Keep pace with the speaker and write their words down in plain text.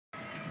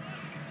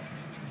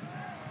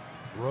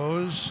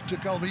Rose to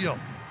Calvillo.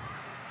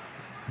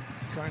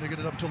 Trying to get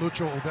it up to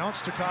Lucho. Will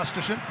bounce to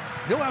Kostishin.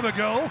 He'll have a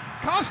go.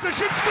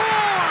 Kostishin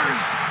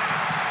scores!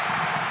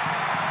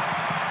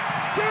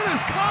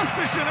 Dennis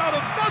Kostishин out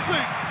of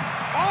nothing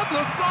on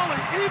the volley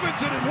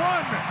evens it at 1.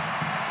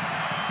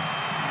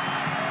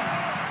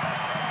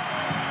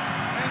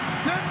 And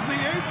sends the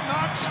 8th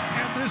notch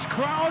and this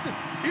crowd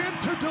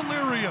into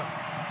delirium.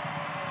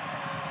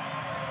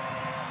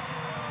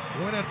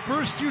 When at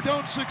first you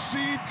don't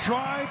succeed,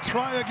 try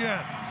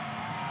again.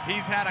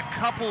 He's had a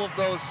couple of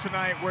those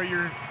tonight where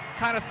you're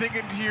kind of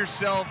thinking to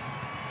yourself,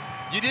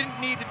 you didn't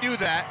need to do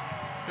that.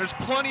 There's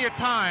plenty of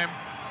time,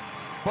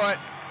 but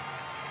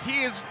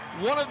he is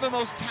one of the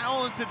most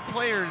talented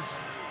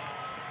players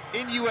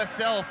in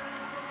USL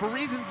for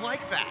reasons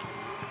like that.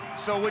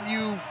 So when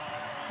you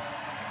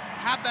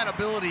have that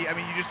ability, I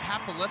mean, you just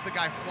have to let the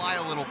guy fly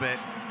a little bit.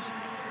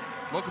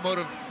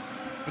 Locomotive,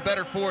 the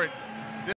better for it.